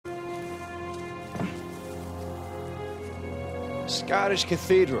Scottish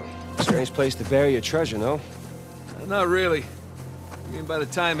cathedral. Strange place to bury your treasure, no? Not really. I mean, by the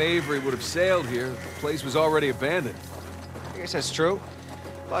time Avery would have sailed here, the place was already abandoned. I guess that's true.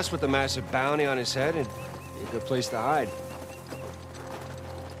 Plus, with the massive bounty on his head, it'd be a good place to hide.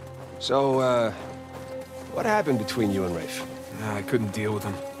 So, what happened between you and Rafe? Nah, I couldn't deal with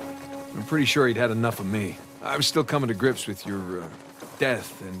him. I'm pretty sure he'd had enough of me. I was still coming to grips with your,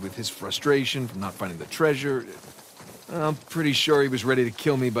 death and with his frustration from not finding the treasure. I'm pretty sure he was ready to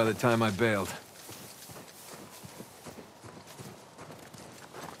kill me by the time I bailed.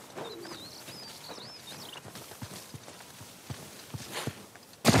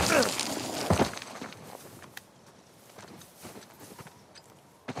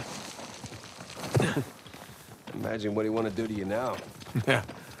 Imagine what he want to do to you now. Yeah,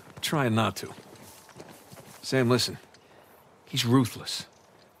 trying not to. Sam, listen. He's ruthless.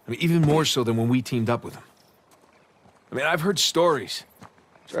 I mean, even more so than when we teamed up with him. I mean, I've heard stories.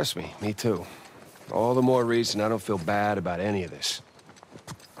 Trust me, me too. All the more reason I don't feel bad about any of this.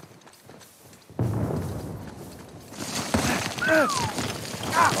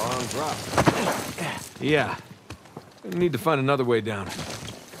 Long drop. Yeah. We need to find another way down.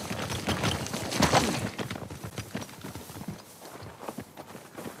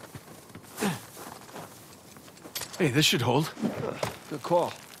 Hey, this should hold. Good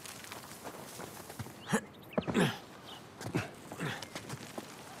call.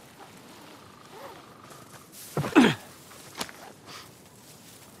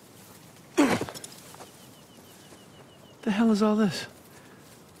 The hell is all this?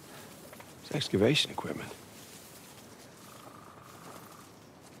 It's excavation equipment.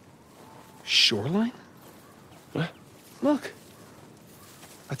 Shoreline? What? Look.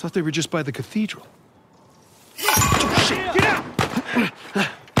 I thought they were just by the cathedral. Shit, get out!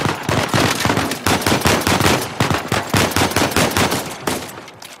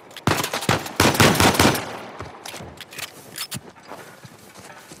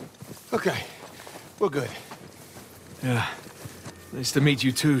 Okay, we're good. Yeah. Nice to meet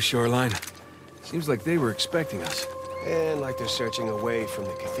you too, Shoreline. Seems like they were expecting us. And like they're searching away from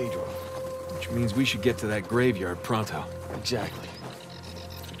the cathedral. Which means we should get to that graveyard pronto. Exactly.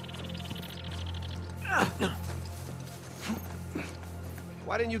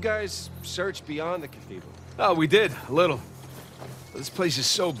 Why didn't you guys search beyond the cathedral? Oh, we did, a little. This place is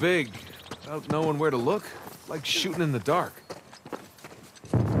so big, without knowing where to look, like shooting in the dark.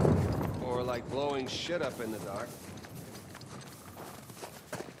 Or like blowing shit up in the dark.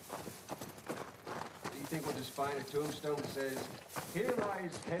 Do you think we'll just find a tombstone that says, "Here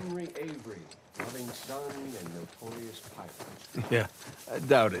lies Henry Avery, loving son and notorious pirate"? Yeah, I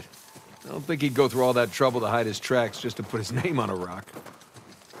doubt it. I don't think he'd go through all that trouble to hide his tracks just to put his name on a rock.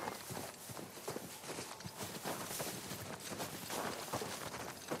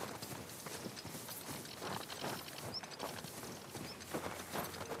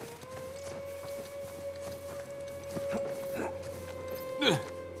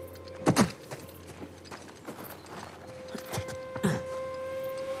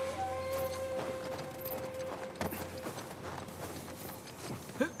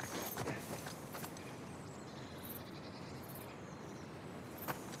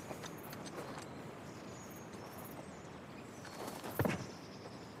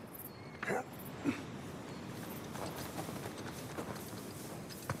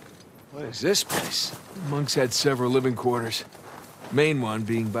 What is this place? Monks had several living quarters. Main one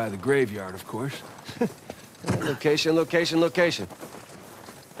being by the graveyard, of course. Location, location, location.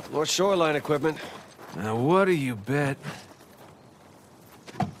 More shoreline equipment. Now, what do you bet?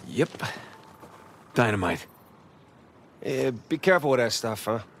 Yep. Dynamite. Yeah, be careful with that stuff,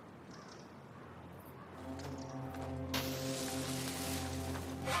 huh?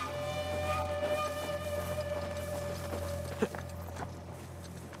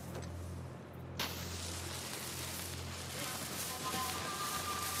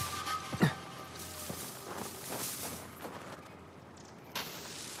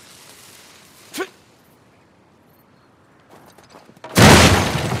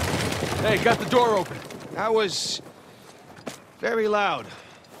 Hey, got the door open. That was very loud.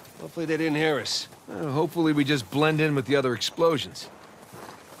 Hopefully they didn't hear us. Hopefully we just blend in with the other explosions.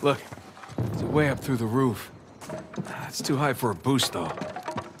 Look, it's way up through the roof. It's too high for a boost, though.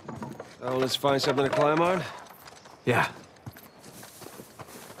 Oh, let's find something to climb on? Yeah.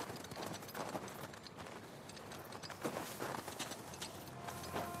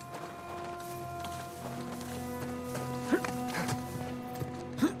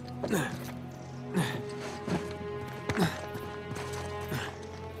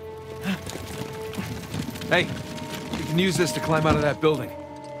 Hey, you can use this to climb out of that building.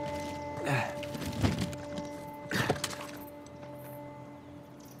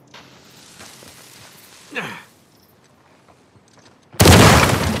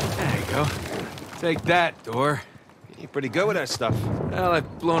 There you go. Take that, door. You're pretty good with that stuff. Well,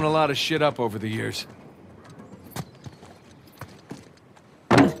 I've blown a lot of shit up over the years.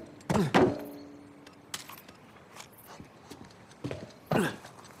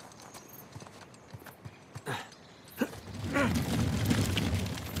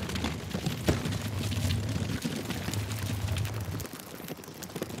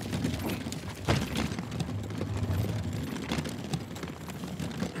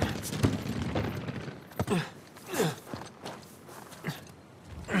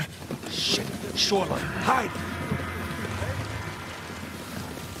 Shoreline, hide!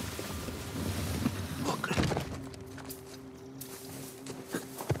 Look.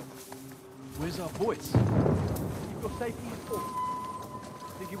 Where's our voice? Keep your safety full.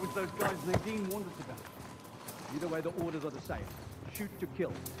 I think it was those guys Nadine warned us about. Either way, the orders are the same. Shoot to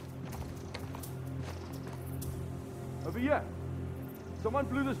kill. Over here. Someone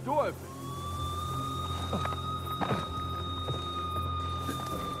blew this door open.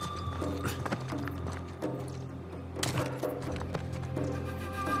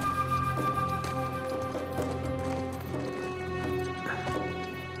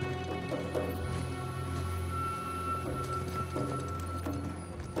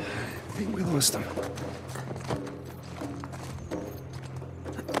 I think we lost them.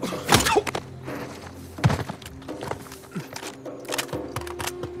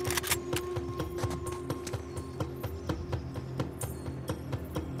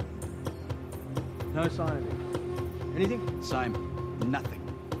 No sign of it. Anything? Same. Nothing.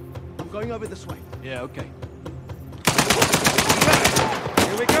 I'm going over this way. Yeah, okay.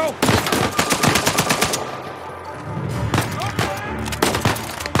 Here we go!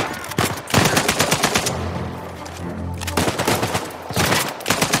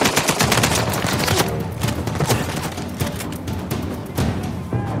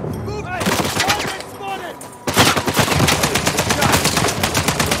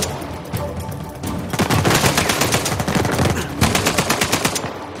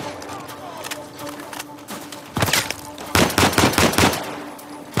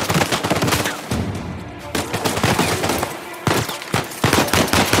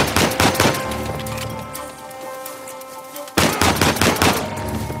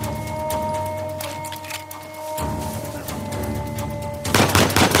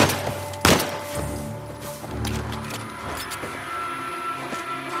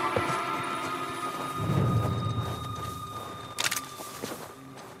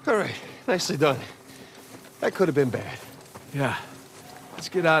 All right, nicely done. That could have been bad. Yeah. Let's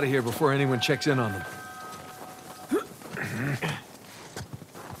get out of here before anyone checks in on them.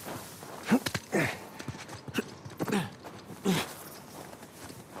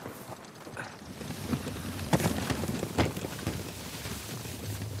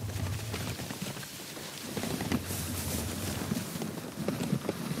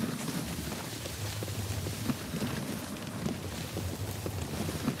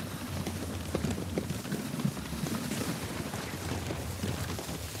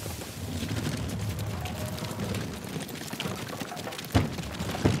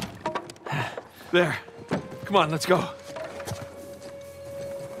 There. Come on, let's go.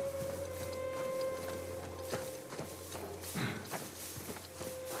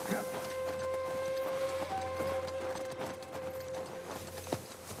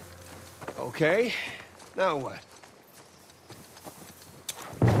 Okay, now what?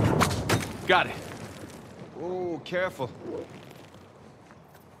 Got it. Oh, careful.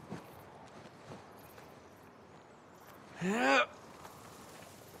 Yeah.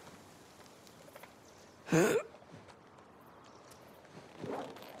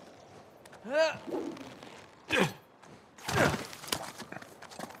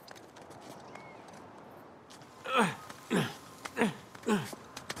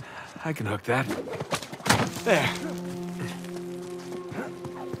 I can hook that. There.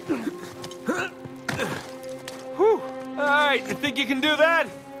 Whew. All right, you think you can do that?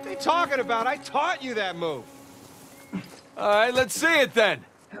 What are you talking about? I taught you that move. All right, let's see it then.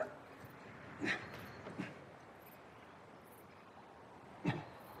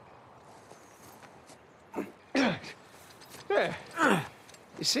 There.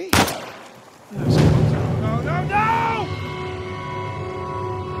 You see? No, no, no!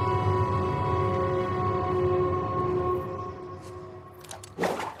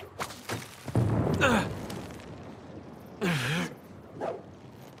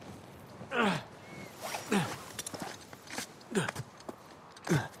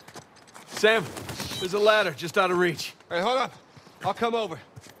 Sam, there's a ladder just out of reach. Hey, hold up. I'll come over.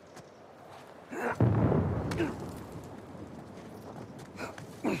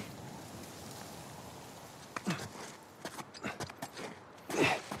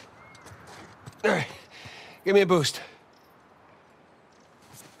 All right, give me a boost.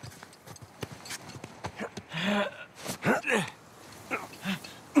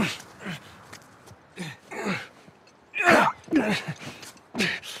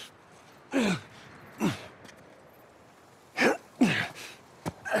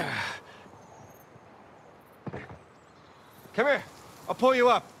 Come here. I'll pull you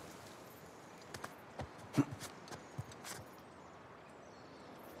up.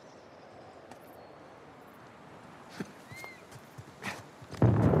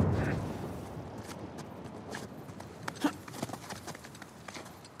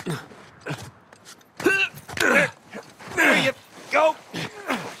 There you go.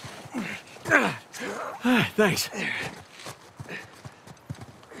 Thanks.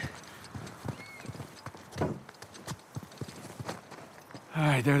 All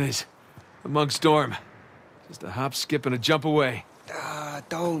right, there it is. The Monk's Dorm. Just a hop, skip, and a jump away.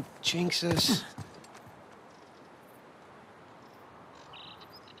 Don't jinx us.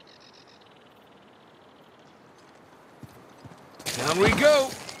 Down we go.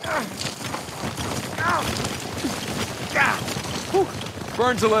 Whew.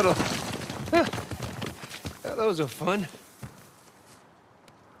 Burns a little. Those are fun.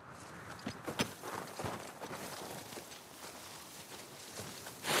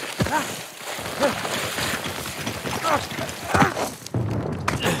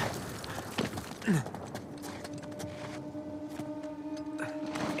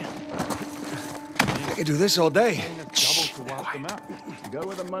 I could do this all day. Double to wipe them out. Go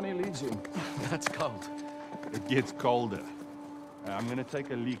where the money leads you. That's cold. It gets colder. I'm gonna take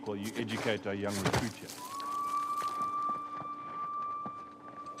a leak while you educate our young recruit here.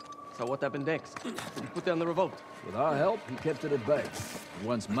 So what happened next? You put down the revolt. With our help, he kept it at bay. And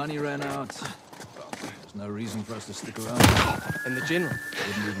once money ran out, well, there's no reason for us to stick around. And the general.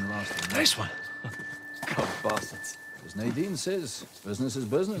 Wouldn't even last a night. Nice one. God, bastards. As Nadine says, business is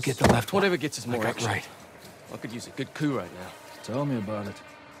business. Get the left one. Whatever gets us more got action. right. I could use a good coup right now. Tell me about it.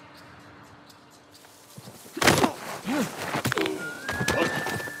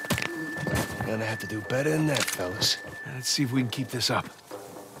 Gonna have to do better than that, fellas. Let's see if we can keep this up.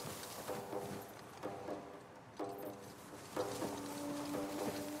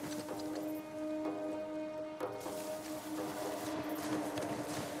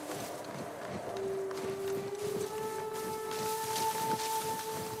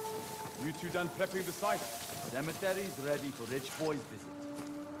 You two done prepping the site? Cemetery is ready for Rich Boy's visit.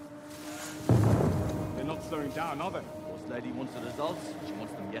 They're not slowing down, are they? Boss lady wants the results. She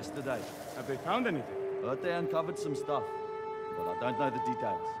wants them yesterday. Have they found anything? Heard they uncovered some stuff, but I don't know the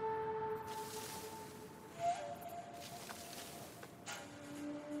details.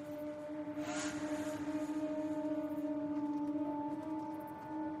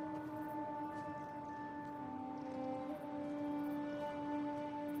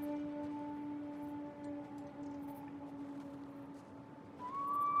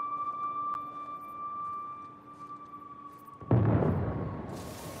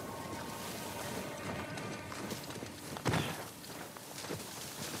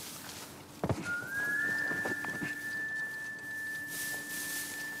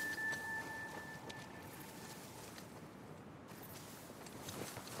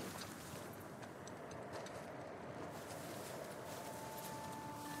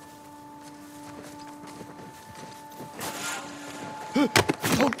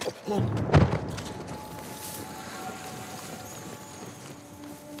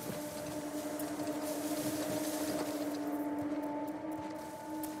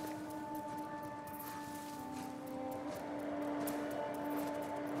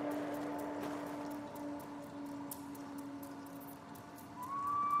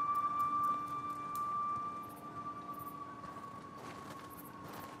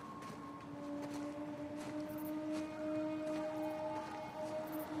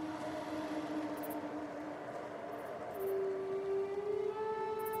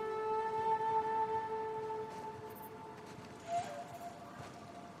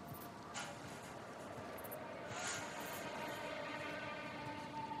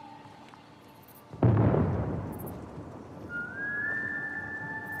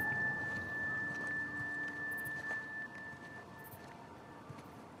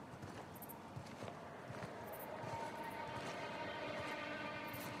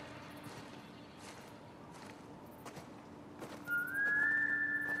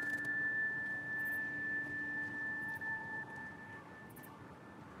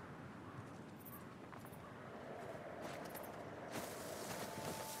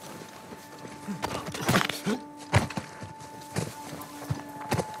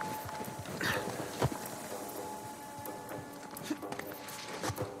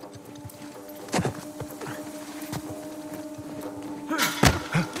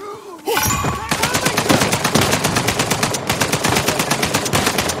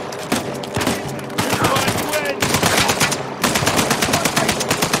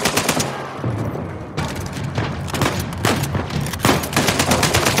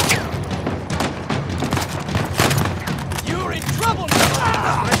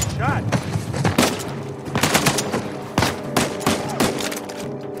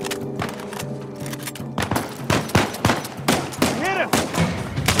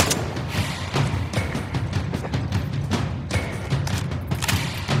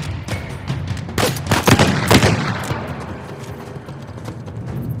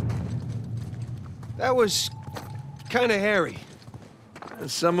 That was kind of hairy.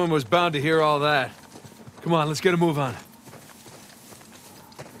 Someone was bound to hear all that. Come on, let's get a move on.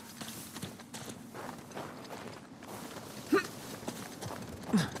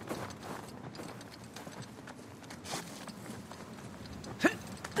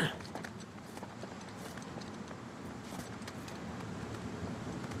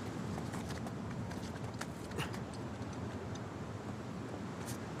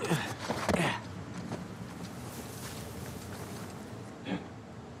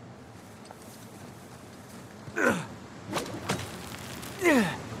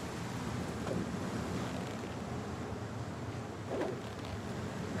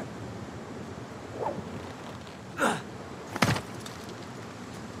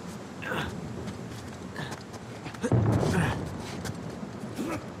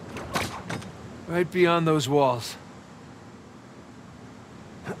 Right beyond those walls.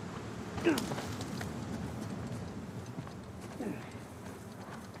 Here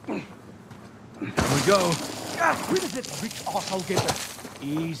we go. Where does that rich arsehole get that?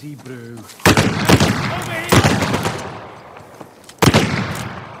 Easy, bro.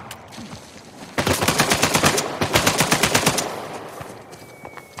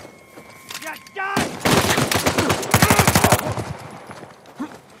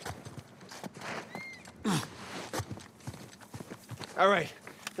 All right,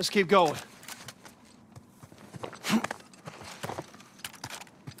 let's keep going.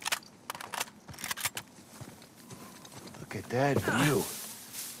 Look at that view.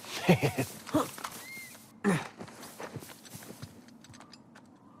 Man.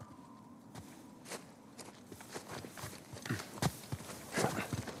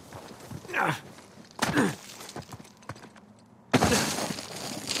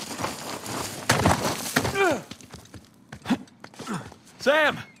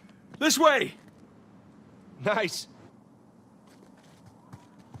 Sam! This way! Nice.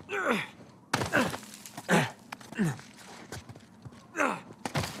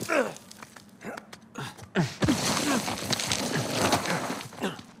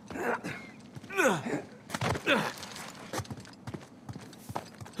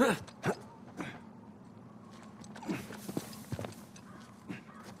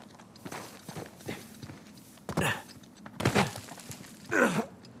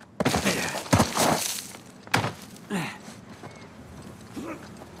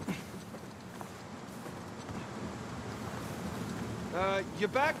 You're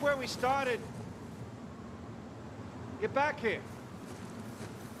back where we started. Get back here.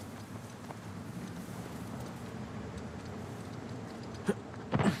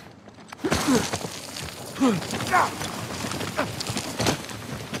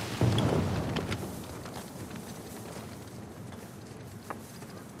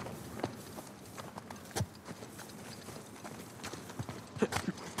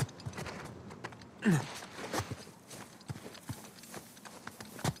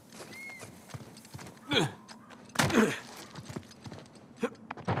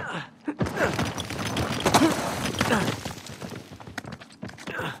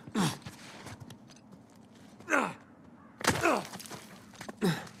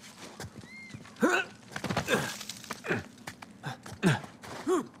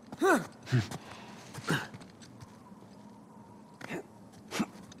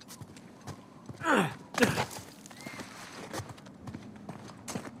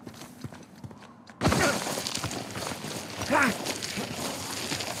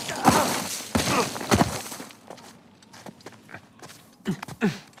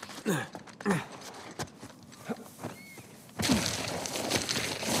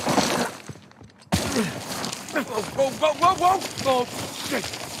 Whoa! Shit!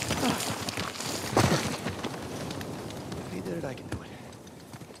 If he did it, I can do it.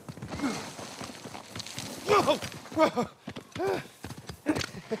 Whoa!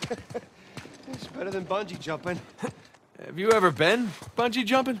 It's better than bungee jumping. Have you ever been bungee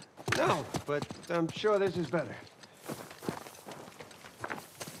jumping? No, but I'm sure this is better.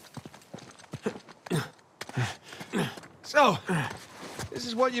 So, this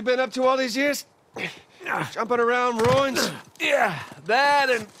is what you've been up to all these years? Jumping around ruins? Yeah, that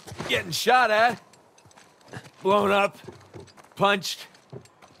and getting shot at. Blown up. Punched.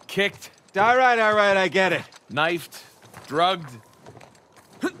 Kicked. All right, I get it. Knifed. Drugged.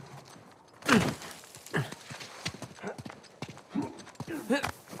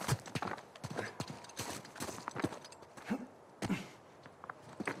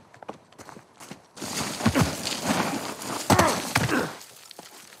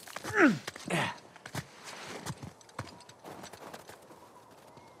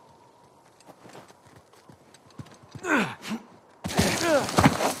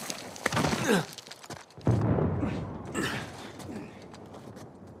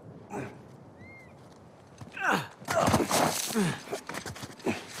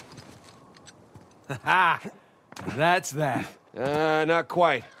 That's that. Not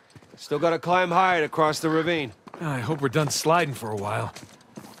quite. Still gotta climb high to cross the ravine. I hope we're done sliding for a while.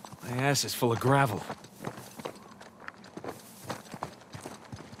 My ass is full of gravel.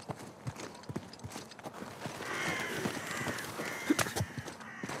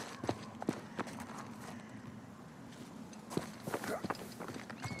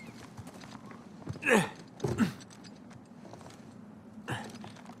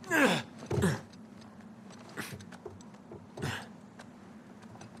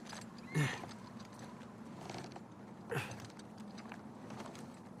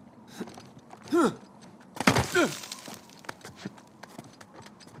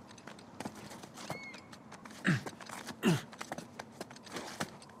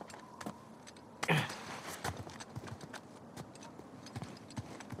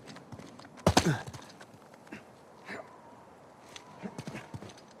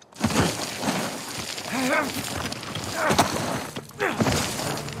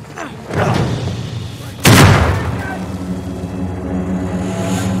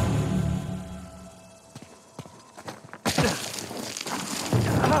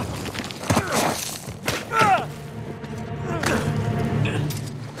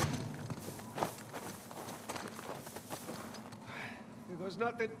 There goes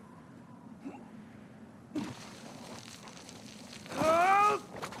nothing.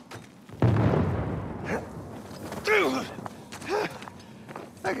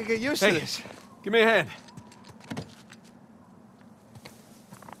 I could get used to this. Give me a hand.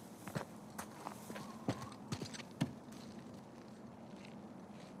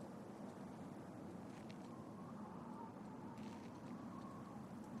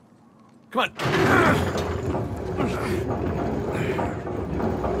 Come on.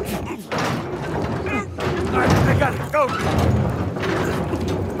 All right, I got it. Go.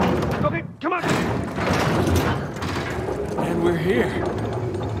 Okay, come on. And we're here.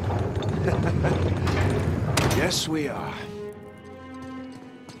 Yes, we are.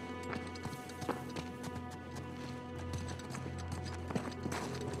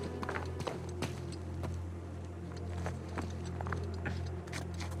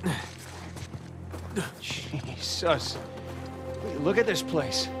 Jesus. Look at this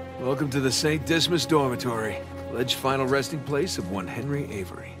place. Welcome to the St. Dismas Dormitory. Alleged final resting place of one Henry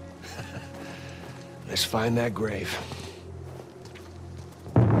Avery. Let's find that grave.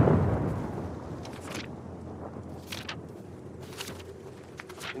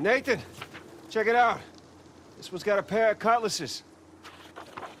 Nathan, check it out. This one's got a pair of cutlasses.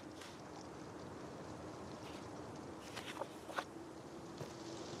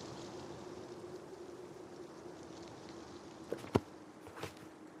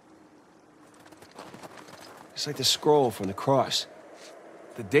 It's like the scroll from the cross.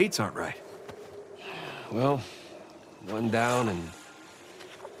 The dates aren't right. Well, one down and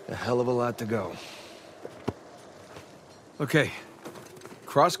a hell of a lot to go. Okay.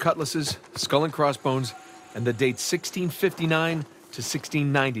 Cross cutlasses, skull and crossbones, and the date 1659 to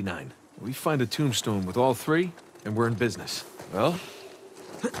 1699. We find a tombstone with all three, and we're in business. Well,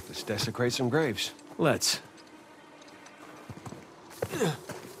 let's desecrate some graves. Let's.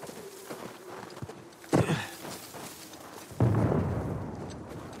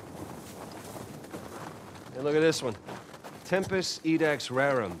 And look at this one. Tempus Edax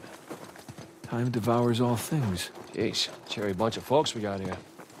Rerum. Time devours all things. Jeez, cherry bunch of folks we got here.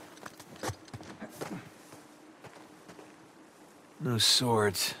 No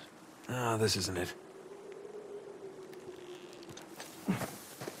swords. Ah, this isn't it.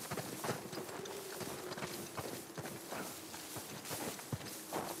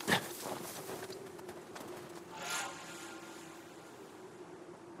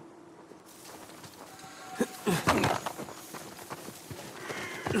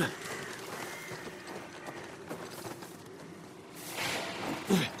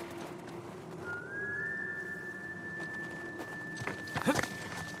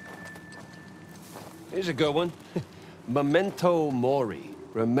 Here's a good one. Memento Mori.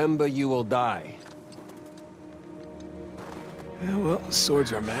 Remember you will die. Yeah, well,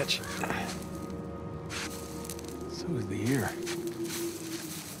 swords are a match. So is the ear.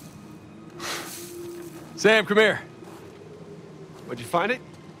 Sam, come here. Where'd you find it?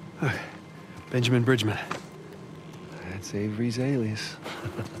 Benjamin Bridgman. That's Avery's alias.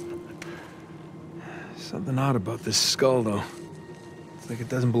 Something odd about this skull, though. It's like it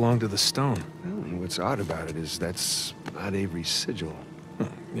doesn't belong to the stone. Well, what's odd about it is that's not Avery's sigil.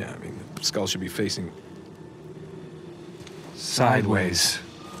 Yeah, I mean, the skull should be facing sideways.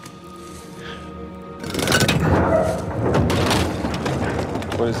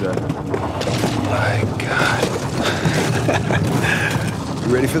 What is that? My God.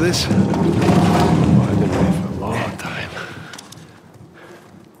 You ready for this? Oh, I've been ready for a long time.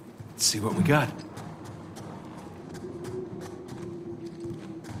 Let's see what we got.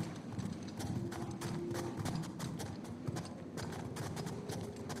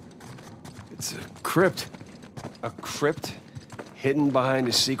 It's a crypt. A crypt? Hidden behind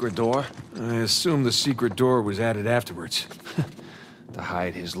a secret door? I assume the secret door was added afterwards. To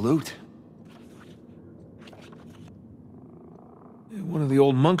hide his loot. One of the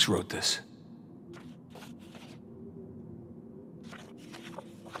old monks wrote this.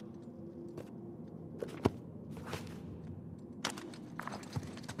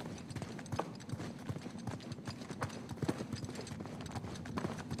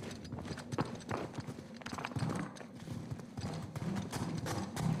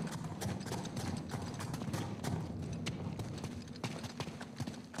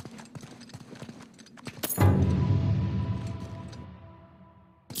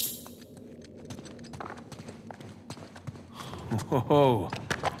 Whoa,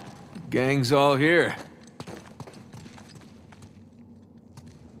 gang's all here.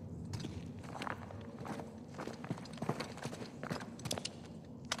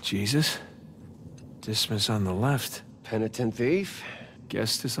 Jesus, Dismas on the left, Penitent thief?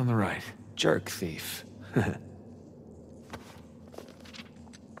 Gestus on the right. Jerk thief.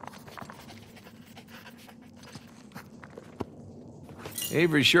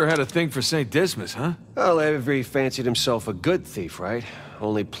 Avery sure had a thing for St. Dismas, huh? Well, Avery fancied himself a good thief, right?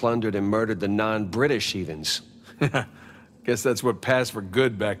 Only plundered and murdered the non-British heathens. Guess that's what passed for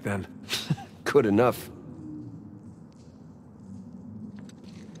good back then. Good enough.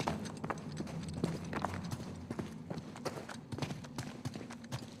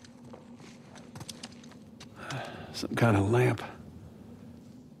 Some kind of lamp.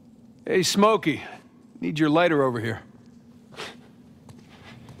 Hey, Smokey. Need your lighter over here.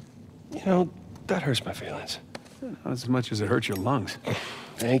 You know, that hurts my feelings. Not as much as it hurts your lungs.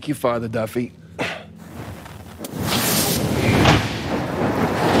 Thank you, Father Duffy.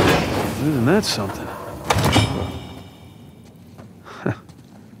 Isn't that something?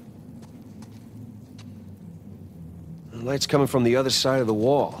 The light's coming from the other side of the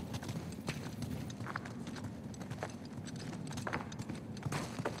wall.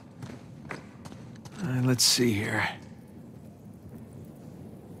 Let's see here.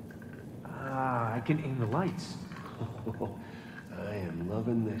 Ah, I can aim the lights. I am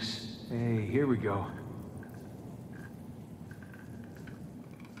loving this. Hey, here we go.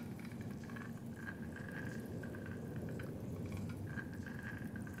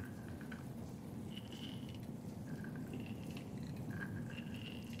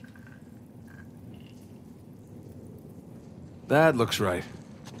 That looks right.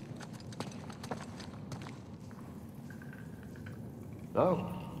 Oh,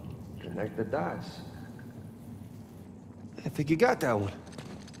 connect the dots. I think you got that one.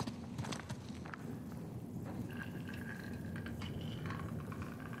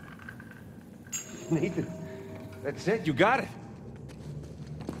 Nathan, that's it, you got it.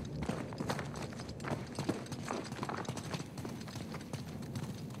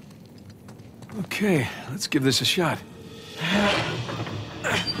 Okay, let's give this a shot.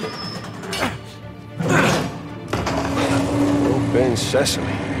 Open sesame.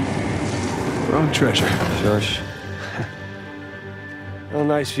 Wrong treasure. Shush. Well,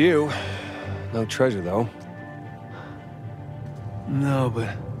 nice view. No treasure, though. No,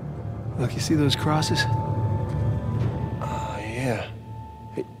 but... Look, you see those crosses? Oh, yeah.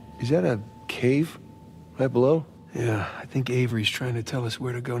 Hey, is that a cave right below? Yeah, I think Avery's trying to tell us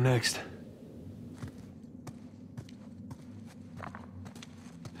where to go next.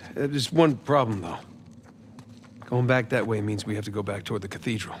 There's one problem, though. Going back that way means we have to go back toward the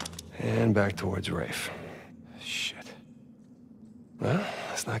cathedral. And back towards Rafe. Shit. Well,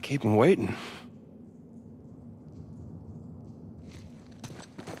 let's not keep him waiting.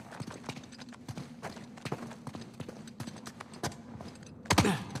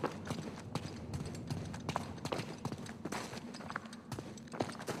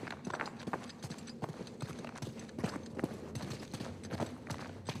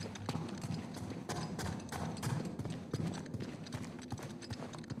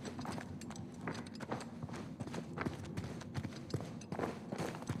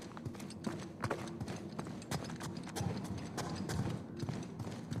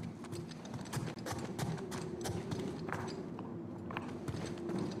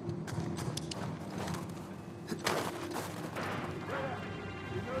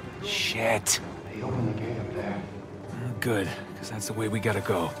 Shit. They opened the gate up there. Good, because that's the way we gotta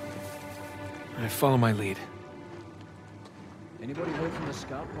go. All right, follow my lead. Anybody heard from the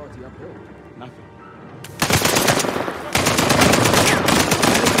scout party up hill? Nothing.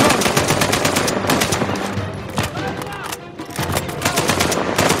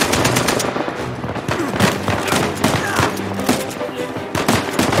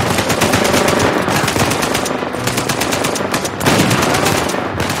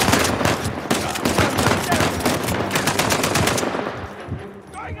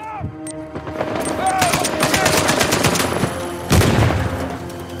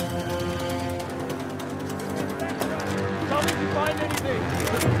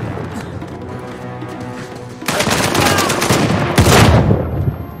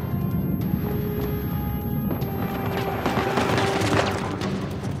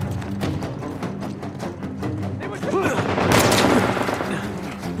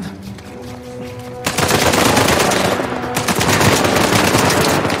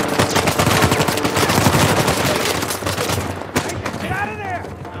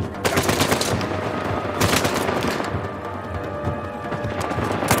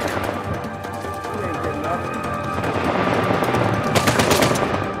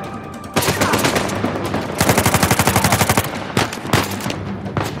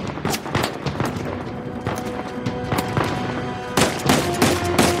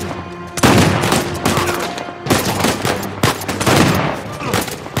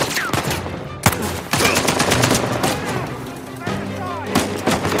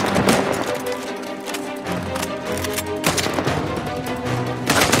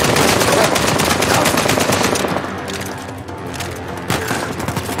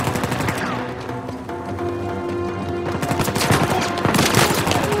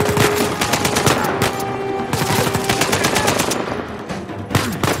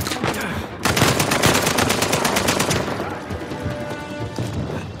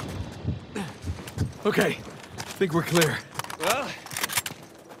 Okay, I think we're clear. Well,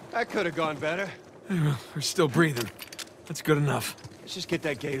 that could have gone better. We're still breathing. That's good enough. Let's just get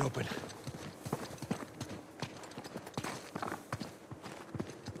that gate open.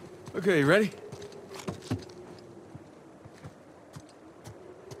 Okay, you ready?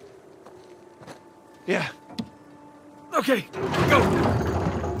 Yeah. Okay, go!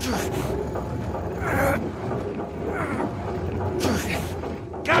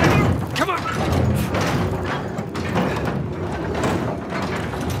 Got it! Come on!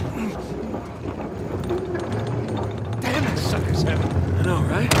 Damn, this sucker's heavy. I know,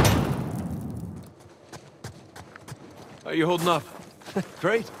 right? How are you holding up?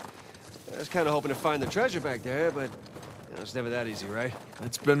 Great. I was kind of hoping to find the treasure back there, but it's never that easy, right?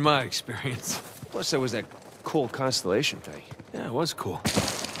 That's been my experience. Plus, there was that cool constellation thing. Yeah, it was cool.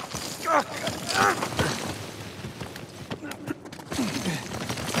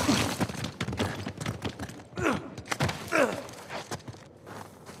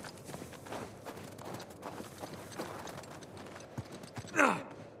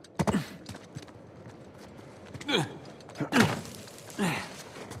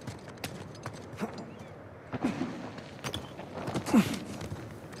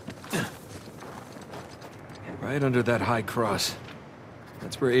 Right under that high cross.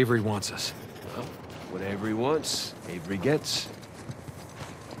 That's where Avery wants us. Well, what Avery wants, Avery gets.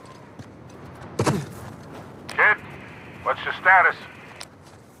 Kid, what's the status?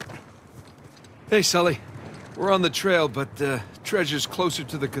 Hey, Sully. We're on the trail, but treasure's closer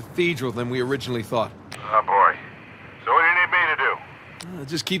to the cathedral than we originally thought. Oh, boy. So what do you need me to do?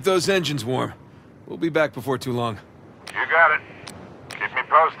 Just keep those engines warm. We'll be back before too long. You got it. Keep me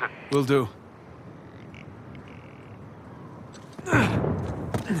posted. Will do.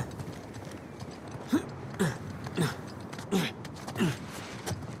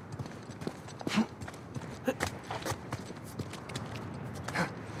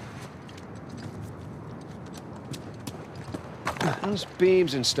 Those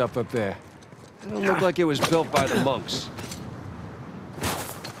beams and stuff up there. They don't look like it was built by the monks.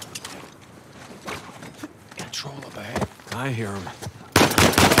 Control up ahead. I hear him.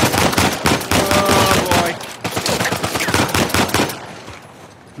 Oh, boy.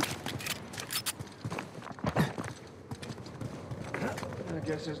 I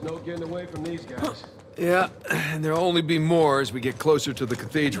guess there's no getting away from these guys. Yeah, and there'll only be more as we get closer to the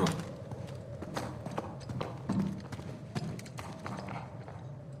cathedral.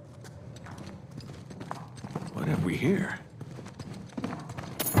 What have we here?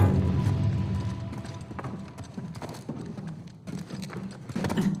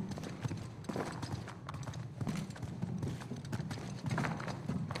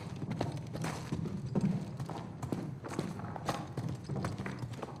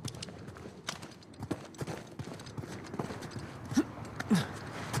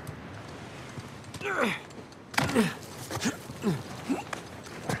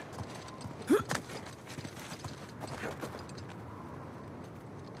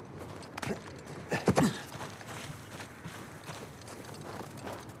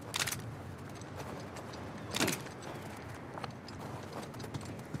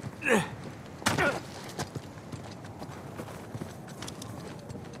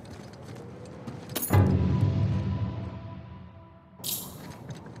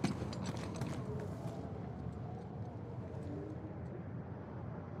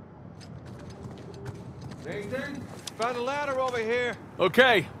 Nathan? Found a ladder over here.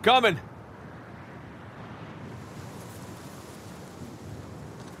 Okay, coming.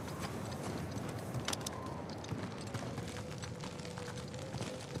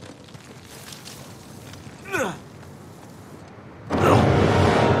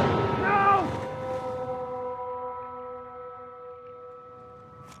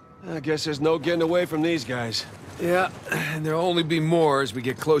 I guess there's no getting away from these guys. Yeah, and there'll only be more as we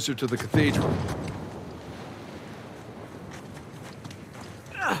get closer to the cathedral.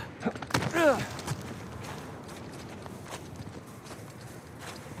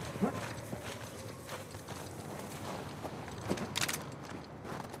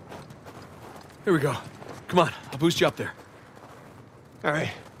 Here we go. Come on, I'll boost you up there. All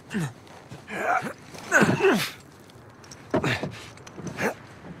right.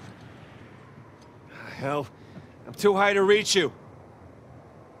 Hell, I'm too high to reach you.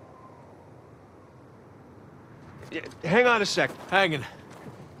 Yeah, hang on a sec. Hanging.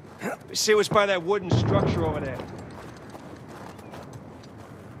 See what's by that wooden structure over there.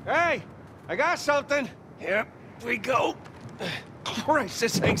 Hey, I got something. Here we go. Christ,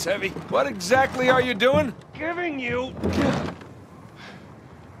 this thing's heavy. What exactly are you doing? Giving you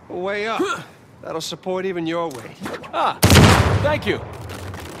a way up. That'll support even your weight. Ah, thank you.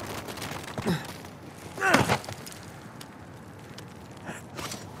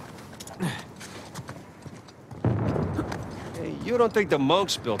 Hey, you don't think the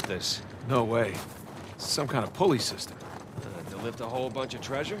monks built this? No way. Some kind of pulley system. To lift a whole bunch of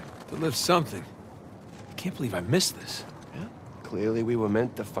treasure? To lift something. I can't believe I missed this. Yeah. Clearly we were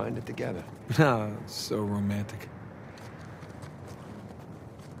meant to find it together. Ah, so romantic.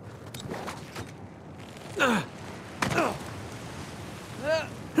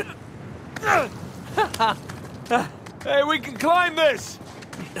 Hey, we can climb this!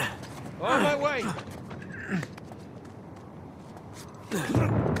 On my way!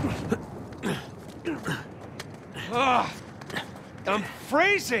 Ah, I'm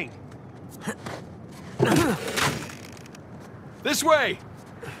freezing! This way!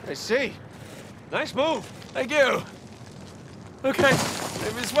 I see. Nice move. Thank you. Okay,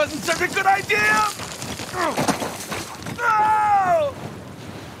 maybe this wasn't such a good idea! No!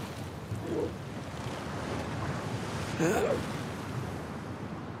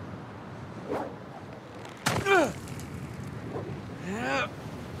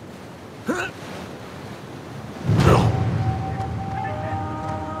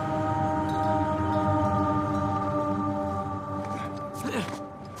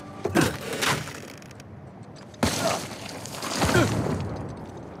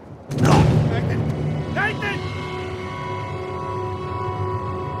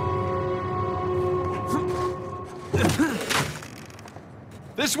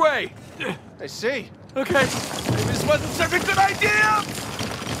 This way! I see. Okay, maybe this wasn't such a good idea!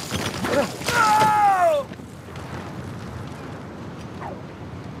 No!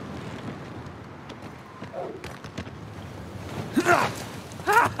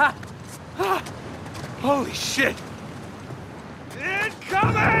 Holy shit!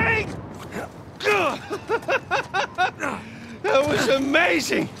 Incoming! That was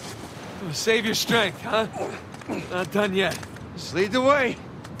amazing! Save your strength, huh? Not done yet. Just lead the way.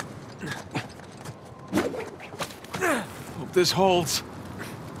 Hope this holds.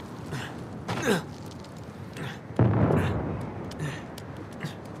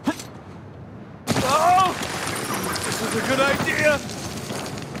 Oh! This is a good idea!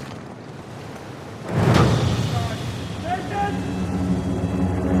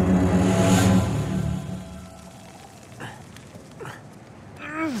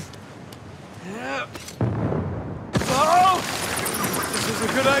 Oh! This is a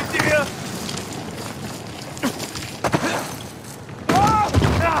good idea!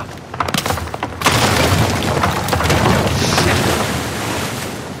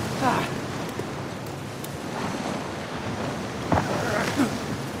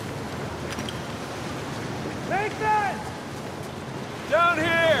 Down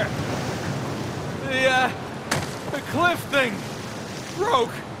here! The cliff thing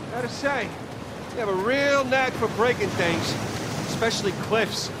broke. Gotta say, you have a real knack for breaking things, especially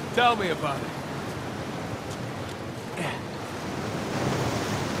cliffs. Tell me about it.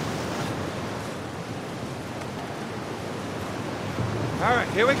 All right,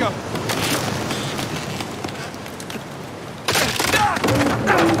 here we go.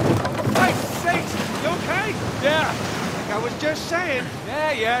 Hey, sakes! You okay? Yeah. Like I was just saying.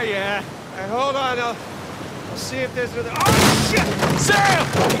 Yeah. Hey, hold on, I'll see if there's another... Oh, shit! Sam!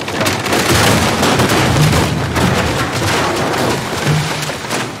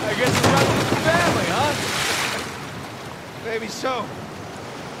 I guess it's not with the family, huh?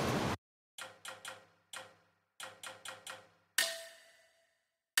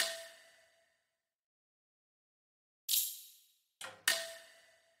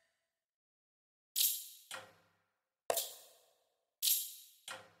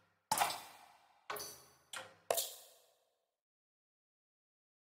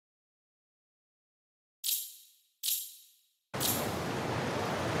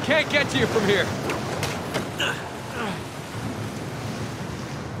 can't get to you from here.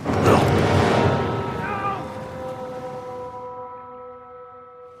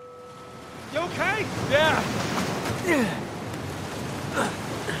 You okay? Yeah.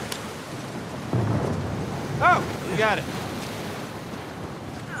 Oh, you got it.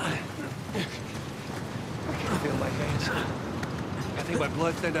 I can feel my hands. I think my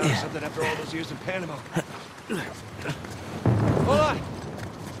blood thinned out or something after all those years in Panama. Hold on.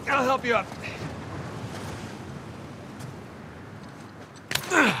 I'll help you up.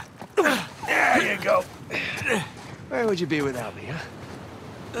 There you go. Where would you be without me,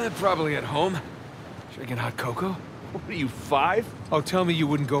 huh? Probably at home. Drinking hot cocoa. What are you, 5? Oh, tell me you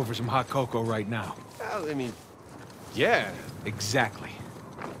wouldn't go for some hot cocoa right now. Well, I mean, yeah. Exactly.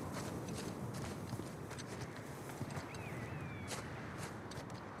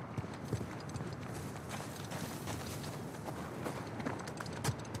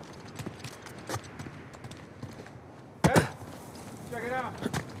 Check it out.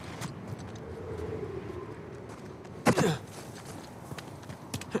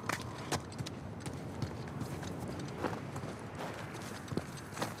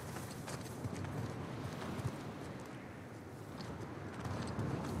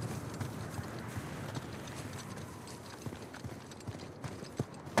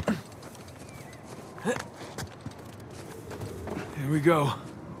 Here we go.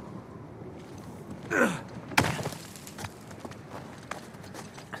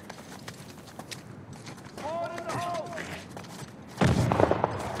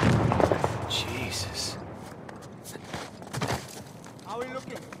 Jesus. How are we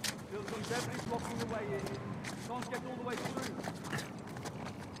looking? Feels some debris blocking the way in. Can't get all the way through.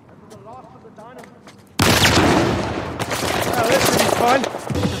 That's the last of the dynamite. Oh, this should be fun.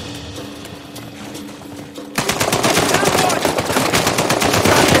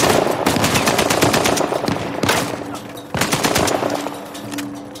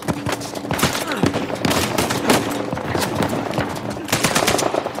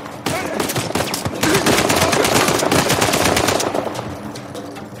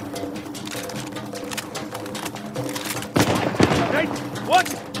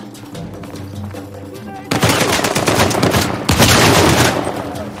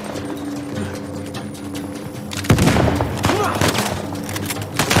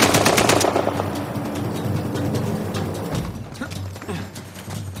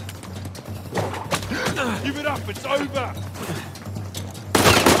 Give it up, it's over!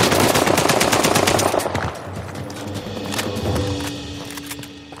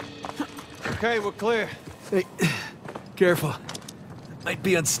 Okay, we're clear. Hey, careful. It might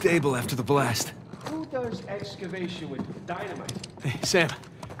be unstable after the blast. Who does excavation with dynamite? Hey, Sam,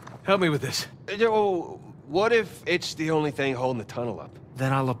 help me with this. Oh, what if it's the only thing holding the tunnel up?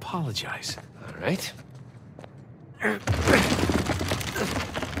 Then I'll apologize. All right.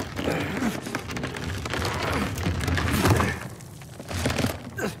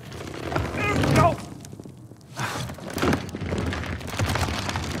 Go!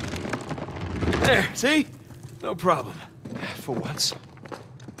 There, see? No problem. For once.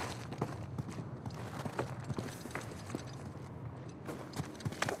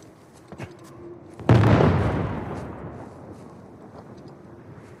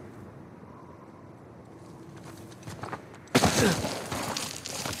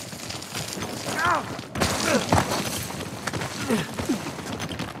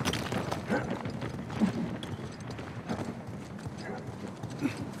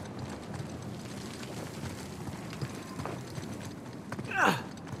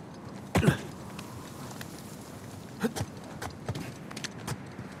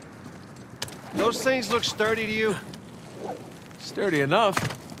 Those things look sturdy to you? Sturdy enough.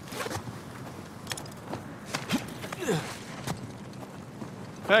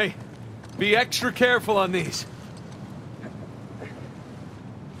 Hey, be extra careful on these.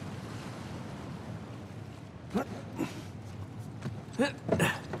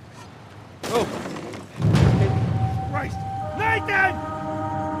 Oh. Christ! Nathan!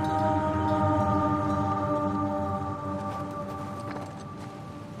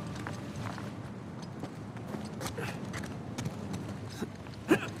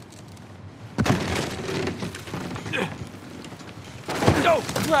 Oh,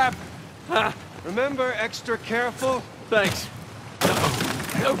 crap! Ah, Remember, extra careful? thanks.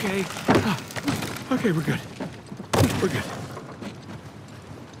 Uh-oh. Okay. Okay, we're good. We're good.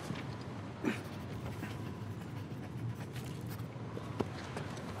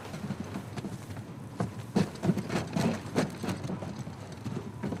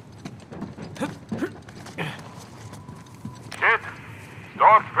 Kid,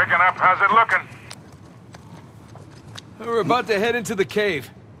 dog's picking How's it looking? We're about to head into the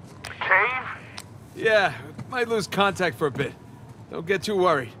cave. Cave? Yeah, might lose contact for a bit. Don't get too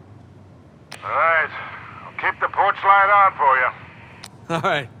worried. All right. I'll keep the porch light on for you. All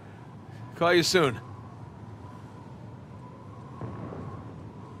right. Call you soon.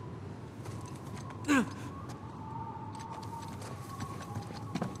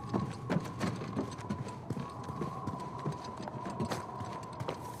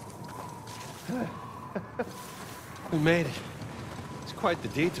 We made it. It's quite the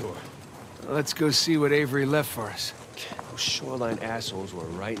detour. Let's go see what Avery left for us. Those shoreline assholes were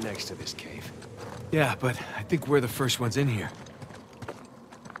right next to this cave. Yeah, but I think we're the first ones in here.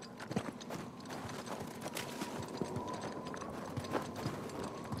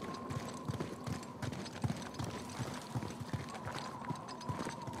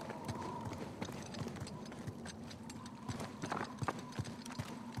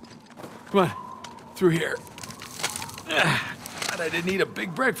 Come on, through here. God, I didn't eat a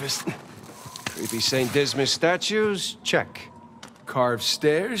big breakfast. Creepy St. Dismas statues? Check. Carved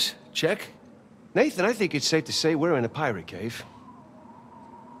stairs? Check. Nathan, I think it's safe to say we're in a pirate cave.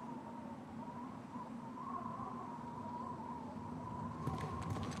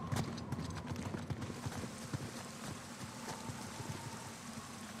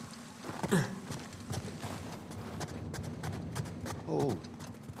 Oh,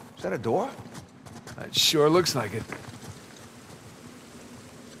 is that a door? It sure looks like it.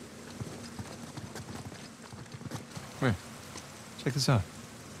 Here, check this out.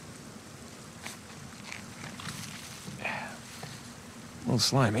 A little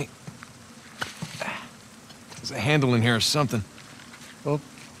slimy. There's a handle in here or something. Well,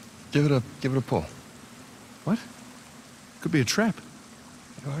 give it a pull. What? Could be a trap.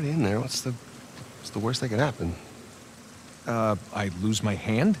 You're already in there. What's the worst that could happen? I lose my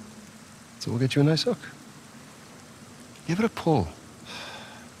hand? So we'll get you a nice hook. Give it a pull.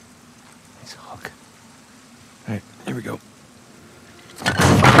 Nice hook. All right, here we go.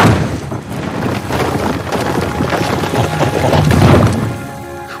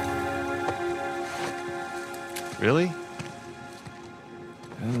 Really?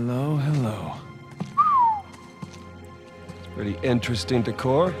 Hello, hello. It's pretty interesting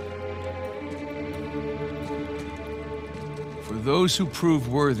decor. For those who prove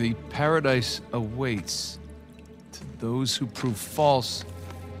worthy, paradise awaits. To those who prove false,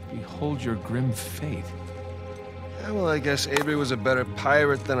 behold your grim fate. Yeah, well, I guess Avery was a better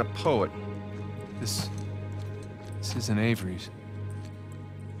pirate than a poet. This isn't Avery's.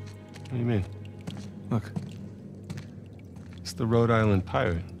 What do you mean? Look, It's the Rhode Island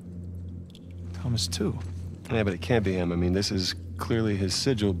pirate. Thomas too. Yeah, but it can't be him. I mean, this is clearly his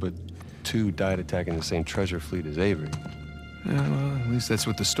sigil, but two died attacking the same treasure fleet as Avery. Yeah, well, at least that's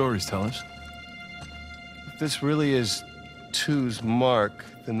what the stories tell us. If this really is Two's mark,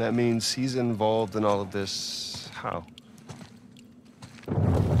 then that means he's involved in all of this. How?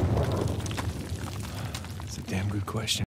 It's a damn good question.